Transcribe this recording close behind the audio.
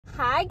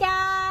Hi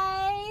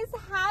guys,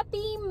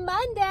 happy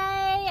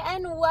Monday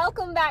and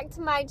welcome back to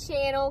my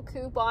channel,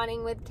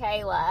 Couponing with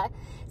Kayla.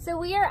 So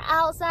we are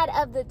outside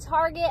of the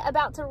Target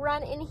about to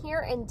run in here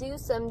and do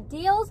some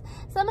deals.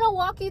 So I'm going to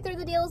walk you through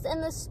the deals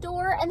in the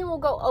store and then we'll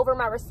go over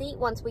my receipt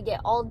once we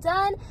get all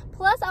done.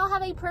 Plus I'll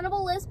have a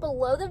printable list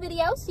below the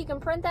video so you can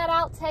print that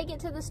out, take it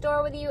to the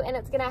store with you, and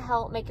it's going to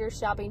help make your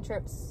shopping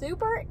trip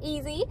super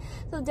easy.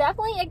 So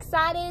definitely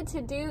excited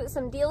to do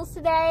some deals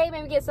today,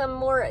 maybe get some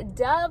more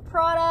Dove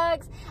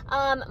products.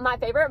 My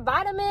favorite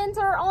vitamins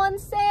are on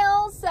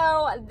sale,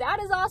 so that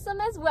is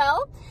awesome as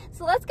well.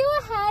 So let's go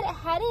ahead,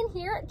 head in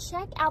here,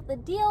 check out the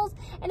deals.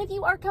 And if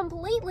you are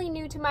completely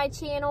new to my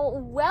channel,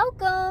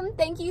 welcome.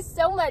 Thank you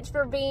so much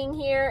for being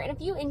here. And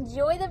if you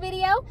enjoy the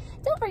video,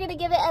 don't forget to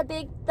give it a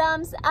big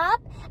thumbs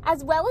up,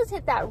 as well as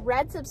hit that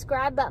red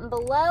subscribe button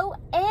below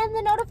and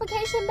the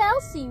notification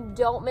bell so you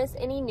don't miss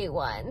any new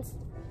ones.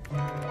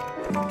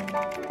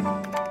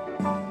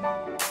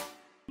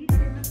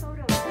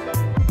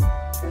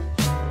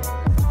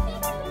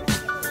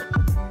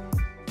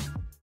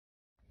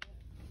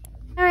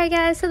 Alright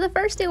guys, so the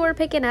first deal we're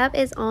picking up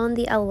is on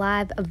the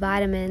Alive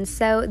vitamins.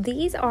 So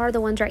these are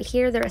the ones right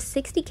here. They're a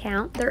 60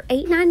 count. They're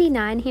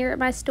 $8.99 here at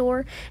my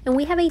store, and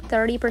we have a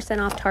 30%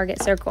 off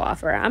Target Circle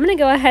offer. I'm going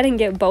to go ahead and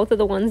get both of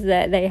the ones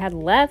that they had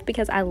left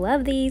because I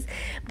love these.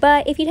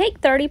 But if you take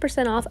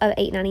 30% off of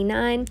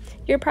 $8.99,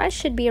 your price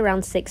should be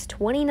around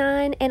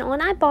 $6.29, and on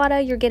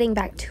Ibotta you're getting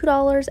back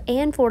 $2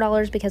 and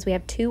 $4 because we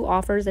have two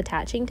offers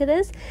attaching to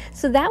this.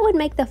 So that would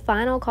make the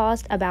final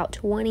cost about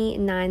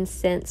 29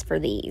 cents for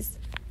these.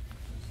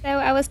 So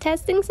I was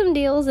testing some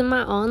deals in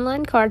my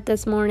online cart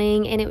this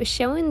morning, and it was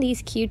showing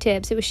these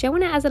Q-tips. It was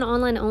showing it as an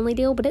online only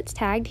deal, but it's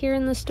tagged here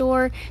in the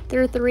store.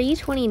 They're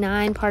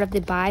 $3.29, part of the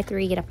buy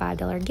three get a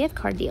 $5 gift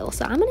card deal.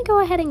 So I'm going to go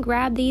ahead and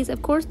grab these.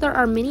 Of course, there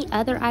are many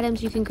other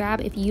items you can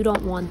grab if you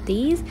don't want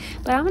these,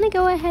 but I'm going to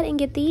go ahead and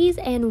get these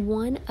and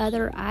one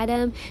other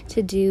item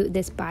to do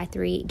this buy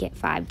three get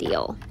five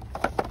deal.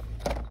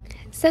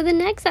 So the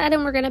next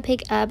item we're going to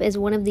pick up is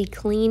one of the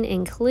Clean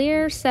and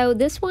Clear. So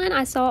this one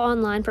I saw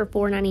online for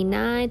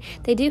 $4.99.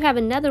 They do have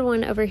another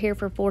one over here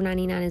for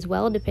 $4.99 as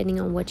well, depending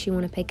on what you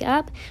want to pick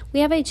up. We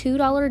have a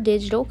 $2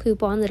 digital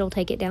coupon that'll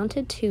take it down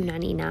to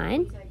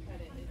 $2.99.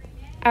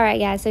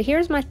 Alright guys, so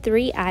here's my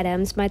three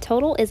items. My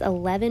total is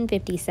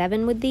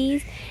 $11.57 with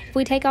these. If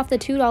we take off the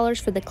 $2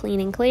 for the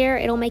Clean and Clear,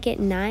 it'll make it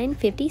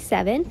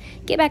 $9.57.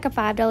 Get back a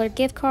 $5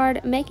 gift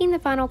card, making the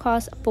final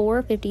cost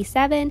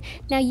 $4.57.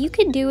 Now you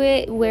could do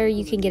it where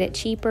you can get it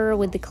cheaper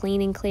with the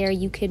Clean and Clear.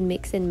 You could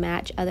mix and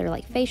match other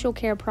like facial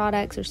care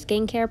products or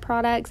skincare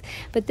products,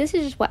 but this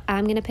is just what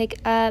I'm going to pick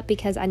up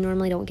because I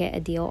normally don't get a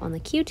deal on the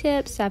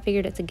Q-tips, so I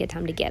figured it's a good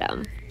time to get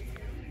them.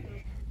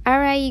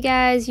 Alright you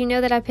guys, you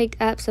know that I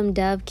picked up some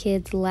Dove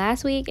Kids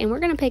last week, and we're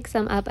going to pick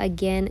some up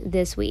again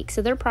this week.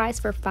 So they're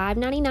priced for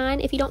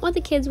 $5.99. If you don't want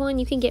the kids one,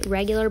 you can get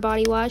regular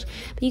body wash.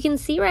 But you can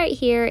see right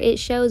here, it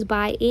shows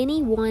buy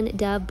any one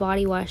Dove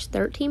body wash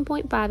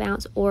 13.5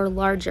 ounce or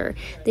larger.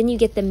 Then you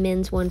get the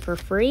men's one for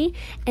free.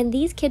 And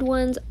these kid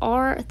ones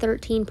are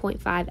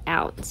 13.5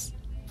 ounce.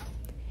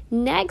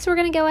 Next, we're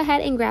going to go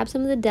ahead and grab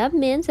some of the Dove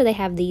Men. So they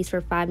have these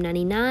for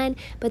 $5.99,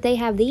 but they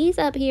have these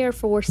up here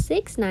for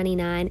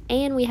 $6.99,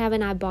 and we have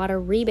an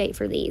Ibotta rebate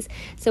for these.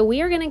 So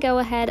we are going to go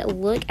ahead and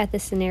look at the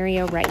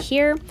scenario right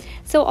here.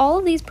 So all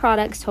of these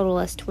products total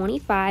us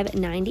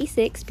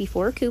 $25.96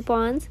 before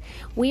coupons.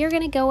 We are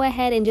going to go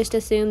ahead and just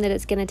assume that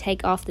it's going to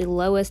take off the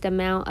lowest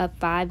amount of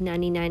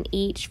 $5.99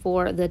 each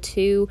for the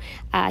two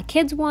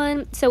kids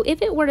one. So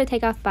if it were to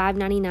take off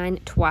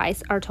 $5.99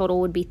 twice, our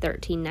total would be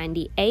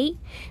 $13.98.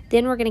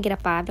 Then we're going to get a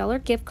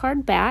 $5 gift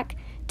card back,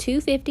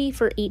 $2.50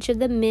 for each of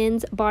the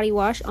men's body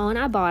wash on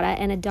Ibotta,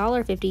 and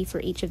 $1.50 for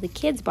each of the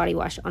kids body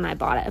wash on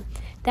Ibotta.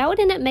 That would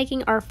end up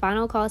making our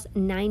final cost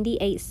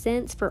 98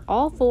 cents for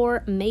all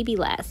four, maybe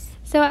less.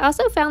 So I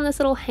also found this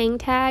little hang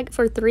tag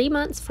for 3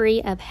 months free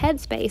of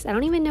Headspace. I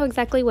don't even know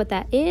exactly what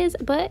that is,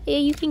 but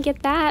you can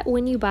get that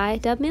when you buy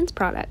Dove Men's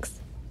products.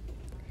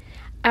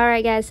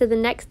 Alright guys, so the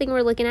next thing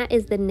we're looking at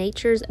is the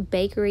Nature's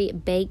Bakery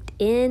Baked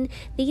In.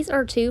 These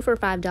are two for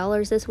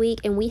 $5 this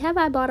week, and we have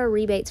Ibotta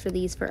rebates for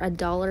these for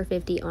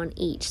 $1.50 on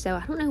each. So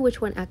I don't know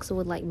which one Axel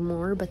would like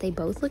more, but they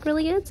both look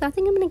really good, so I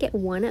think I'm going to get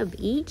one of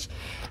each.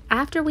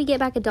 After we get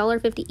back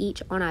 $1.50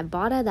 each on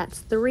Ibotta,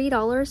 that's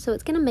 $3, so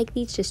it's going to make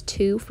these just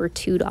two for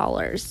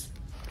 $2.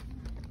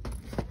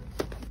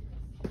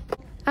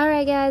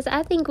 Alright guys,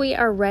 I think we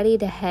are ready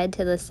to head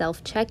to the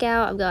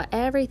self-checkout. I've got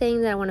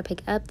everything that I want to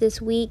pick up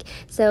this week,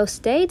 so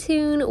stay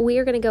tuned. We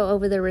are going to go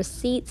over the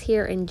receipts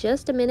here in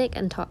just a minute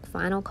and talk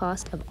final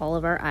cost of all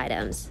of our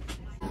items.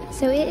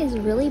 So it is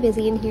really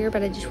busy in here,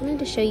 but I just wanted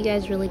to show you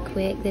guys really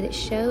quick that it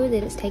showed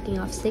that it's taking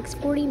off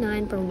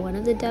 $6.49 for one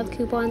of the Dove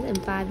coupons and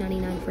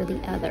 $5.99 for the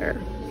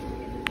other.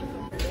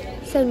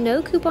 So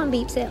no coupon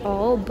beeps at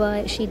all,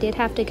 but she did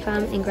have to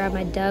come and grab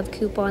my Dove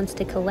coupons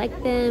to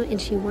collect them, and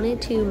she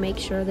wanted to make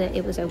sure that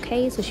it was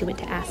okay, so she went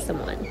to ask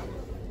someone.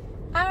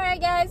 Alright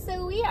Alright guys,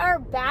 so we are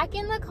back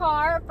in the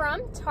car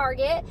from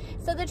Target.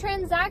 So the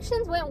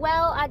transactions went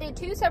well. I did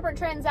 2 separate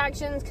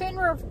transactions. Couldn't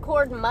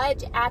record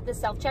much at the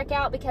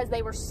self-checkout because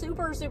they were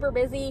super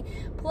busy.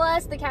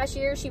 Plus the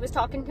cashier, she was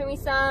talking to me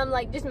some,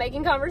 like just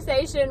making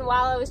conversation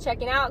while I was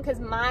checking out, because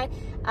my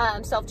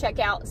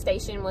self-checkout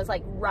station was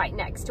like right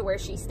next to where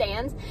she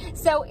stands.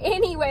 So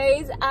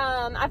anyways,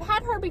 I've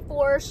had her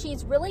before.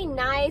 She's really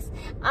nice.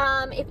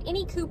 If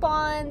any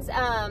coupons,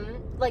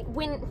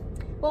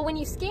 when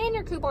you scan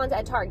your coupons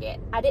at Target,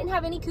 I didn't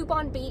have any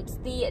coupon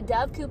beeps. The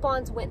Dove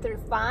coupons went through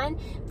fine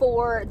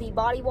for the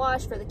body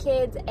wash for the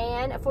kids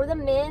and for the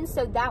men,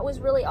 so that was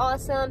really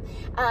awesome.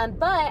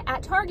 But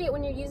at Target,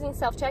 when you're using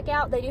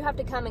self-checkout, they do have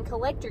to come and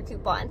collect your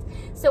coupons.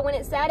 So when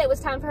it said it was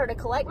time for her to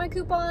collect my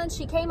coupons,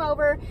 she came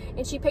over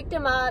and she picked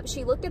them up.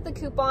 She looked at the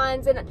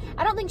coupons, and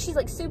I don't think she's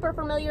like super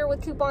familiar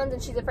with coupons,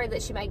 and she's afraid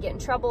that she might get in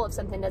trouble if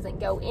something doesn't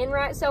go in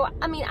right. So,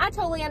 I mean, I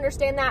totally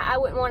understand that. I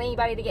wouldn't want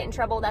anybody to get in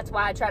trouble. That's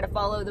why I try to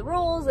follow the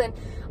rules and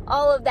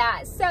all of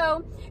that.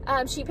 So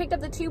she picked up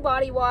the 2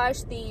 body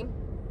wash, the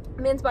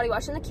men's body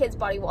wash and the kids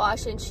body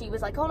wash, and she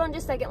was like, hold on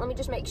just a second, let me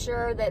just make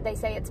sure that they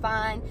say it's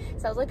fine.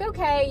 So I was like,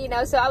 okay, you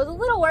know. So I was a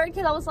little worried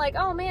because I was like,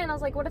 oh man, I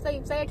was like, what if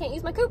they say I can't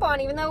use my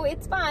coupon even though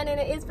it's fine and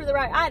it is for the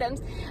right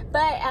items?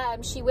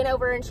 But she went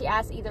over and she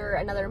asked either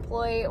another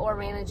employee or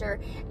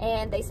manager,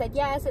 and they said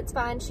yes, it's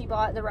fine. She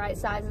bought the right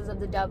sizes of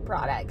the Dove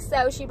products.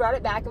 So she brought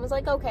it back and was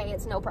like, okay,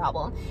 it's no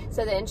problem.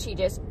 So then she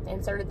just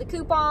inserted the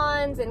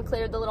coupons and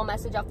cleared the little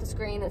message off the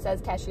screen that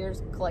says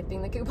cashier's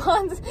collecting the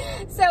coupons.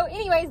 So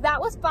anyways, that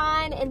was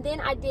fine. And then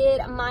I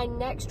did my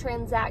next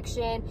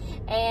transaction,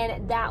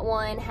 and that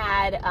one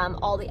had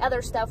all the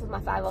other stuff with my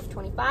 5 off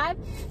 25.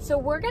 So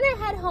we're gonna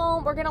head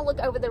home. We're gonna look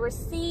over the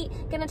receipt,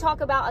 gonna talk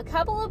about a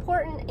couple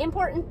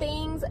important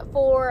things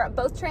for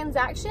both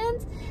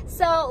transactions.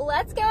 So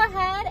let's go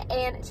ahead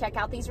and check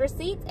out these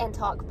receipts and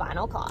talk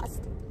final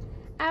cost.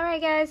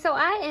 Alright guys, so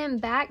I am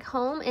back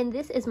home, and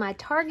this is my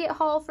Target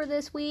haul for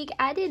this week.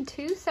 I did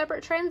 2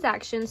 separate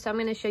transactions, so I'm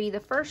going to show you the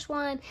first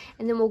one,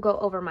 and then we'll go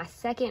over my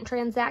second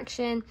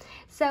transaction.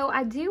 So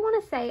I do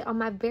want to say, on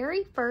my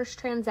very first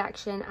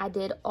transaction, I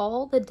did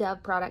all the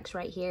Dove products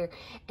right here,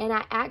 and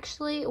I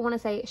actually want to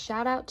say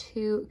shout out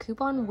to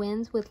Coupon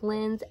Wins with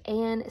Lens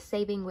and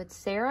Saving with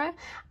Sarah.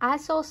 I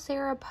saw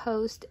Sarah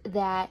post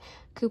that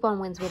Coupon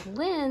Wins with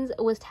Lens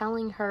was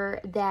telling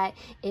her that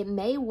it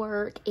may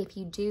work if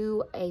you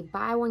do a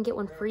buy one get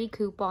one free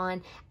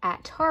coupon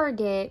at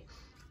Target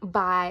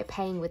by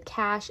paying with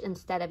cash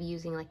instead of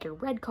using like your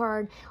red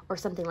card or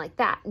something like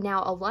that.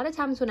 Now, a lot of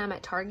times when I'm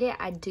at Target,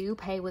 I do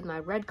pay with my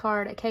red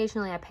card.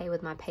 Occasionally I pay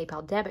with my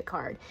PayPal debit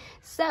card.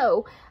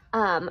 So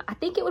I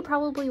think it would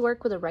probably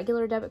work with a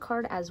regular debit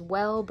card as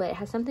well, but it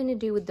has something to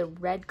do with the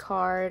red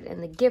card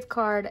and the gift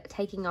card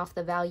taking off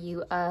the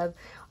value of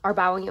our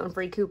buy one get one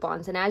free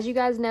coupons. And as you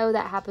guys know,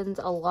 that happens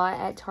a lot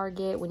at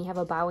Target. When you have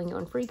a buy one get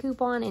one free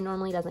coupon, it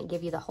normally doesn't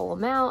give you the whole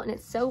amount, and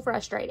it's so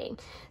frustrating.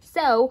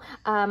 So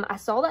I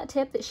saw that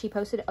tip that she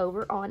posted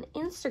over on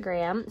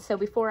Instagram. So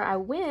before I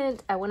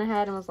went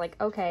ahead and was like,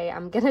 okay,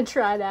 I'm gonna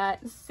try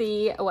that,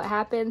 see what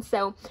happens.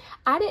 So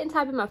I didn't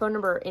type in my phone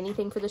number or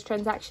anything for this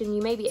transaction.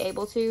 You may be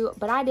able to,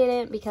 but I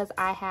didn't, because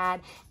I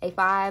had a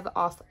 5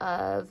 off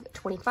of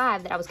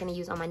 25 that I was going to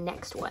use on my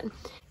next one.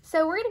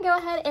 So we're going to go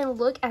ahead and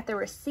look at the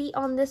receipt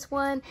on this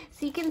one.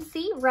 So you can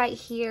see right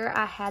here,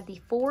 I had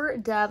the 4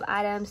 Dove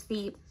items.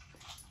 The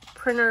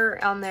printer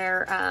on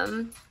their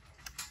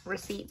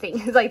receipt thing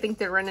is, I think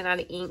they're running out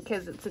of ink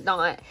because it's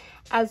not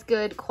as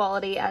good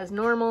quality as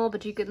normal,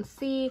 but you can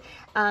see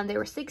they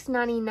were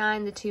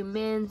 $6.99 the 2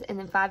 men's, and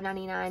then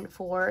 $5.99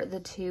 for the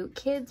 2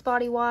 kids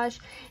body wash.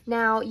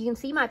 Now you can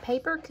see my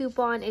paper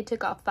coupon, it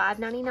took off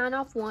 $5.99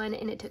 off one,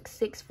 and it took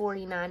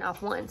 $6.49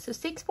 off one. So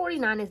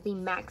 $6.49 is the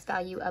max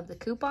value of the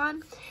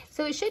coupon,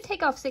 so it should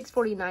take off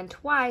 $6.49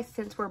 twice,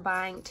 since we're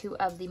buying 2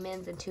 of the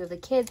men's and 2 of the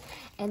kids,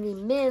 and the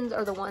men's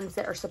are the ones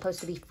that are supposed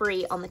to be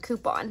free on the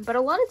coupon. But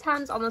a lot of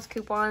times on those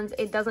coupons,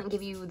 it doesn't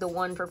give you the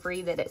one for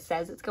free that it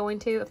says it's going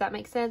to, if that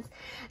makes sense.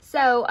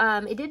 So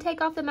it did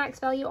take off the max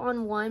value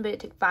on one, but it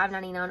took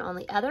 $5.99 on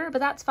the other. But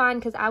that's fine,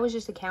 because I was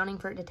just accounting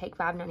for it to take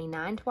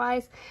 $5.99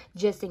 twice,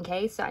 just in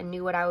case, so I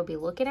knew what I would be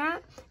looking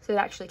at. So it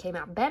actually came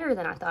out better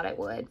than I thought it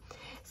would.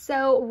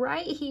 So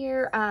right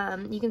here,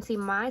 you can see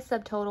my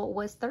subtotal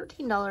was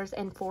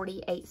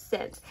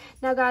 $13.48.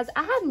 Now guys,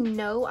 I have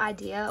no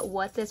idea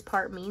what this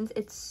part means.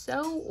 It's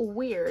so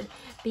weird,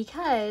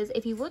 because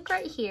if you look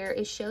right here,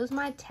 it shows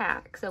my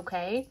tax,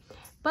 okay?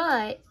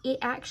 But it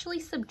actually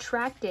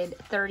subtracted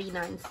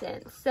 39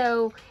 cents.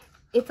 So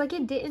it's like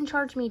it didn't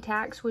charge me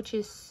tax, which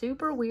is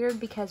super weird,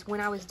 because when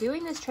I was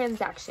doing this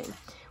transaction,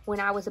 when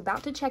I was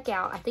about to check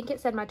out, I think it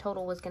said my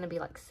total was going to be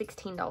like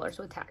 $16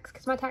 with tax,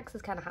 because my tax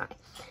is kind of high.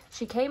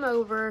 She came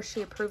over,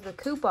 she approved the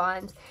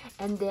coupons,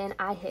 and then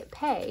I hit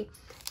pay.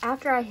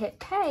 After I hit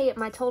pay,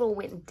 my total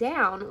went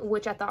down,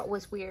 which I thought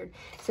was weird.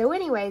 So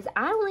anyways,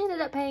 I only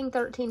ended up paying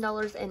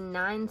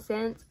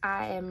 $13.09.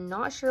 I am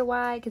not sure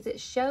why, because it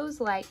shows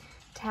like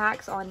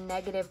tax on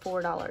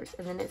 -$4,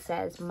 and then it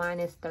says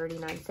minus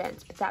 39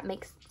 cents, but that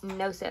makes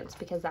no sense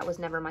because that was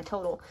never my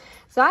total.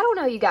 So I don't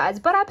know, you guys,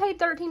 but I paid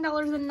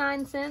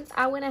 $13.09.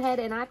 I went ahead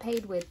and I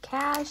paid with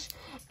cash.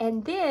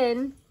 And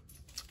then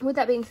with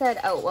that being said,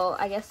 oh, well,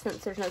 I guess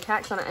since there's no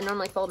tax on it, I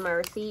normally fold my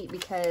receipt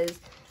because,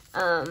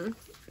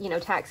 you know,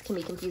 tax can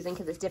be confusing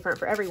because it's different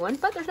for everyone,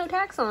 but there's no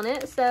tax on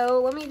it.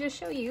 So let me just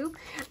show you.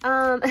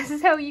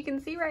 So you can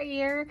see right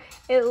here,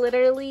 it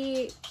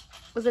literally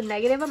was a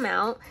negative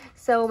amount.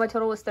 So my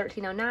total was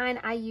 $13.09.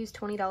 I used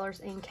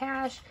 $20 in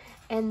cash,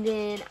 and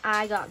then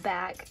I got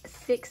back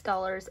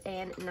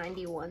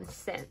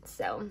 $6.91.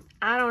 So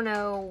I don't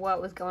know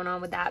what was going on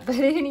with that, but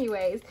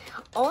anyways,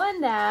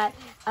 on that,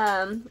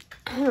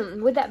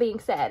 with that being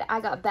said,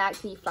 I got back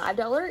the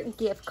 $5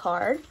 gift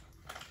card.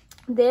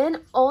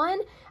 Then on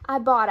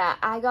Ibotta,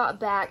 I got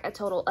back a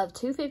total of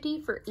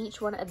 $2.50 for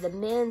each one of the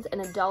men's and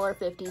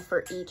 $1.50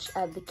 for each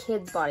of the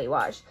kids' body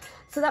wash.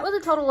 So that was a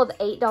total of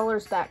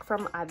 $8 back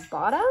from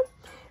Ibotta.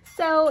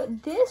 So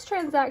this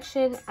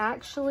transaction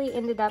actually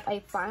ended up a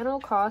final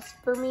cost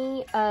for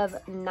me of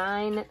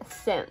 9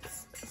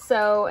 cents.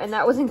 So, and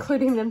that was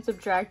including them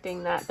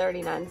subtracting that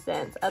 39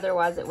 cents.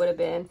 Otherwise, it would have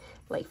been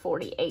like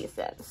 48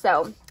 cents.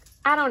 So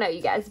I don't know,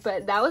 you guys,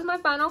 but that was my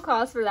final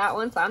cost for that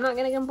one. So I'm not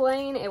going to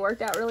complain. It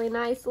worked out really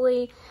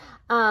nicely.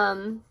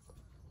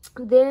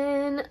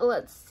 Then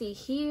let's see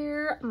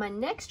here, my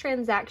next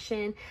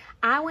transaction,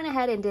 I went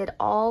ahead and did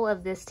all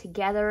of this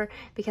together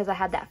because I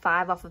had that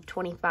 5 off of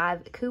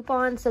 25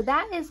 coupon. So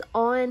that is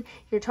on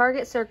your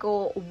Target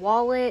Circle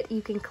wallet.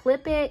 You can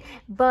clip it,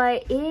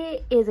 but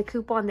it is a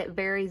coupon that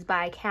varies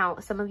by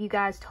account. Some of you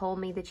guys told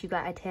me that you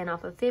got a 10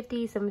 off of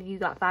 50. Some of you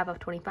got 5 off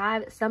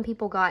 25. Some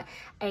people got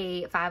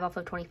a 5 off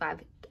of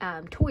 25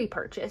 toy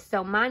purchase.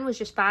 So mine was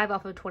just 5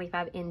 off of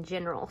 25 in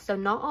general. So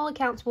not all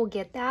accounts will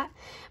get that,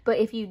 but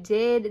if you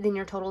did, then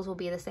your totals will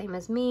be the same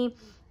as me.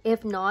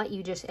 If not,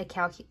 you just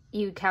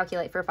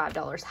calculate for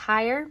 $5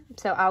 higher.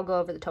 So I'll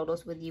go over the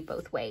totals with you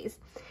both ways.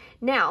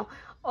 Now,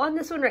 on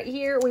this one right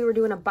here, we were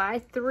doing a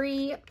buy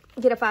 3,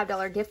 get a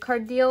 $5 gift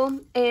card deal.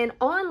 And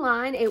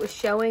online, it was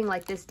showing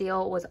like this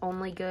deal was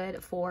only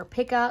good for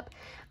pickup,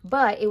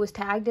 but it was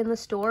tagged in the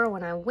store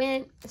when I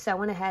went. So I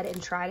went ahead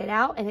and tried it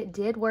out, and it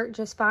did work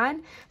just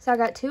fine. So I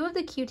got 2 of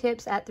the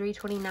Q-tips at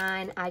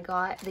 $3.29. I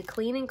got the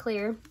Clean and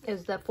Clear. It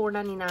was the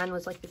 $4.99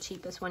 was like the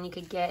cheapest one you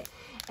could get.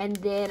 And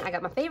then I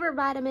got my favorite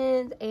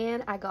vitamins,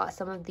 and I got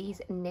some of these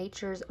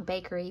Nature's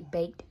Bakery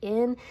baked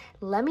in.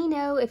 Let me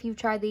know if you've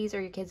tried these or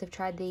your kids have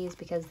tried these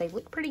because they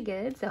look pretty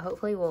good. So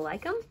hopefully we'll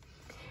like them.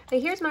 But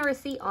here's my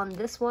receipt on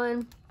this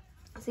one.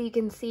 So you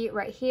can see it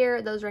right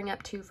here. Those rang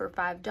up 2 for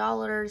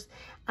 $5.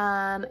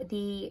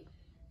 The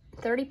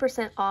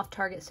 30% off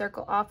Target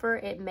Circle offer,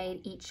 it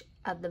made each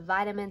of the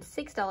vitamins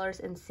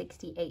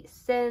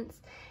 $6.68.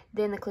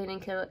 Then the Clean and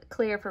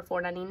Clear for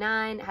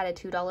 $4.99 had a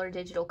 $2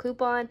 digital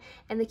coupon,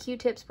 and the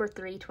Q-tips were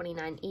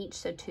 $3.29 each,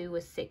 so 2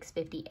 was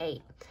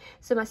 $6.58.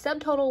 So my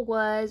subtotal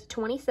was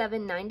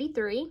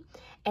 $27.93,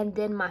 and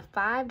then my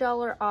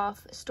 $5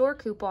 off store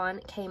coupon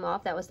came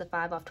off. That was the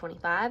 5 off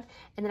 25,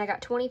 and then I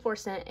got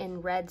 24%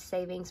 in red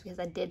savings because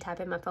I did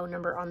type in my phone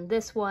number on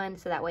this one,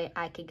 so that way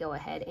I could go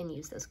ahead and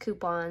use those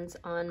coupons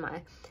on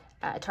my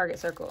Target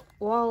Circle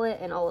wallet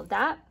and all of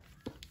that.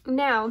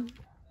 Now,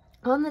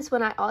 on this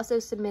one, I also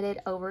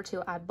submitted over to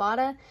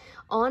Ibotta.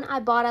 On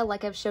Ibotta,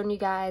 like I've shown you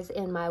guys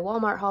in my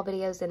Walmart haul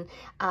videos and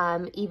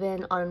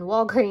even on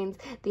Walgreens,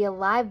 the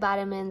Alive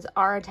vitamins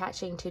are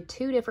attaching to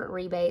 2 different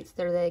rebates.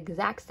 They're the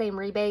exact same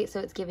rebate,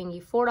 so it's giving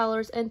you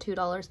 $4 and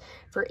 $2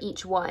 for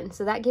each one.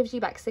 So that gives you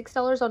back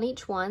 $6 on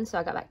each one. So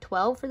I got back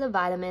 $12 for the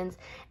vitamins.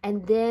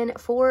 And then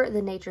for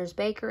the Nature's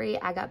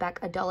Bakery, I got back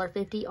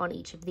 $1.50 on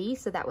each of these.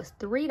 So that was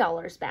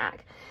 $3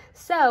 back.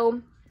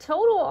 So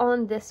total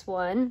on this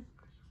one,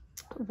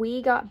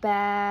 we got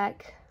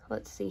back,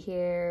 let's see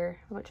here,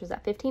 which was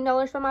that,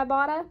 $15 from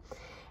Ibotta,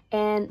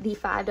 and the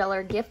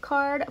 $5 gift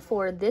card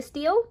for this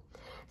deal.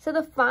 So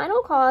the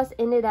final cost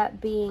ended up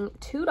being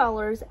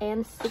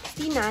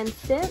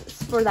 $2.69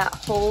 for that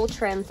whole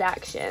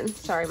transaction.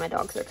 Sorry, my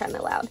dogs are kind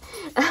of loud.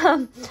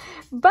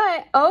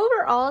 But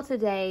overall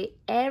today,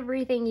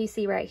 everything you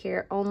see right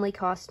here only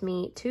cost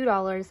me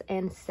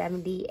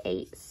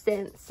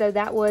 $2.78. So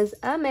that was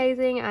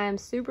amazing. I am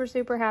super,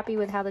 super happy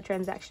with how the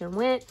transaction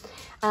went.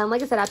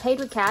 Like I said, I paid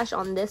with cash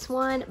on this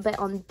one, but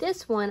on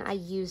this one, I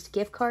used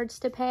gift cards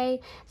to pay.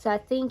 So I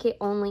think it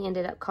only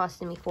ended up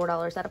costing me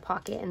 $4 out of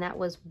pocket, and that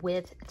was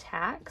with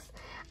tax.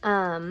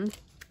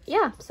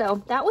 Yeah,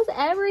 so that was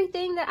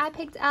everything that I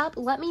picked up.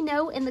 Let me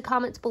know in the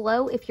comments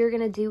below if you're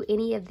going to do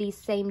any of these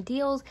same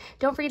deals.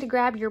 Don't forget to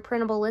grab your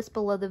printable list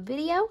below the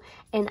video,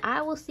 and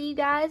I will see you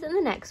guys in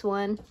the next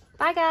one.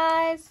 Bye,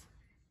 guys.